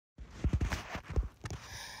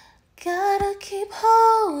gotta keep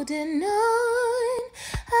holding on.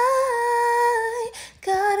 I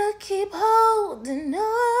gotta keep holding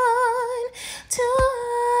on.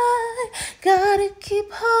 I gotta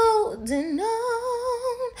keep holding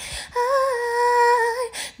on.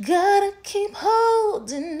 I gotta keep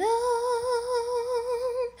holding on.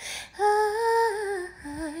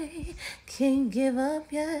 I can't give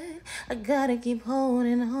up yet. I gotta keep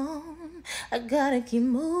holding on. I gotta keep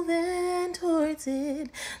moving towards it,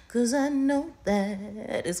 'cause I know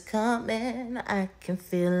that it's coming. I can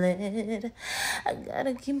feel it. I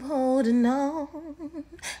gotta keep holding on.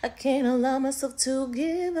 I can't allow myself to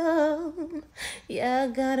give up. Yeah, I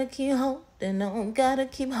gotta keep holding on. Gotta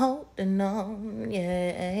keep holding on.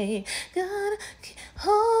 Yeah, gotta keep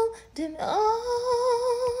holding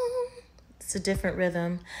on. It's a different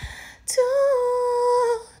rhythm.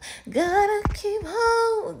 Gotta keep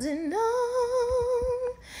holding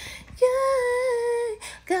on. Yeah,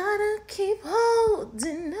 gotta keep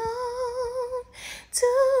holding on.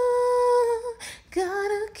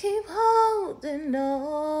 Gotta keep holding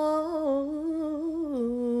on.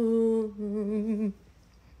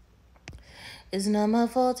 It's not my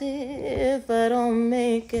fault if I don't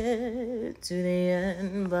make it to the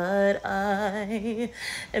end, but I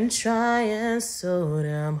am trying so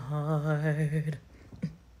damn hard.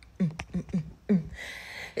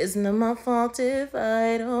 It's not my fault if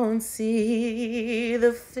I don't see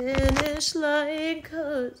the finish line,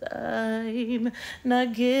 'cause I'm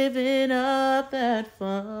not giving up that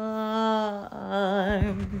far.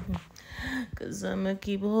 'Cause I'ma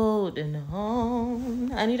keep holding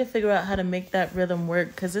on. I need to figure out how to make that rhythm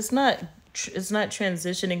work, 'cause it's not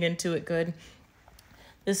transitioning into it good.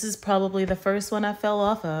 This is probably the first one I fell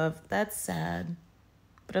off of. That's sad.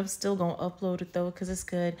 But I'm still gonna upload it though, 'cause it's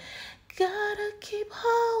good. Gotta keep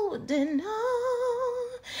holding on.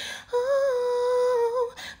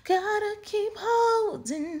 Oh, gotta keep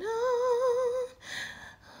holding on.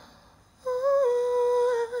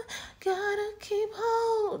 Oh, gotta keep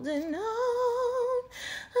holding on.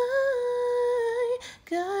 I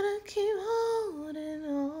gotta keep holding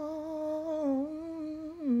on.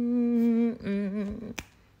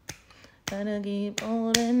 Gotta keep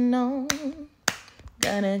holding on.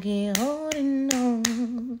 Gotta keep holding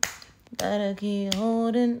on. Gotta keep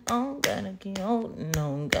holding on. Gotta keep holding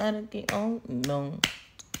on. Gotta keep holding on.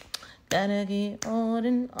 Gotta keep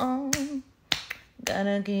holding on.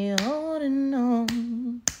 Gotta keep holding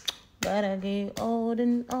on. Gotta keep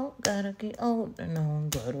holding on. Gotta keep holding on.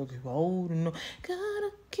 Gotta keep holding on.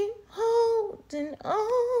 Gotta keep holding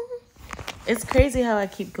on. It's crazy how I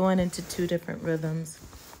keep going into two different rhythms,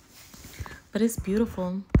 but it's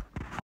beautiful.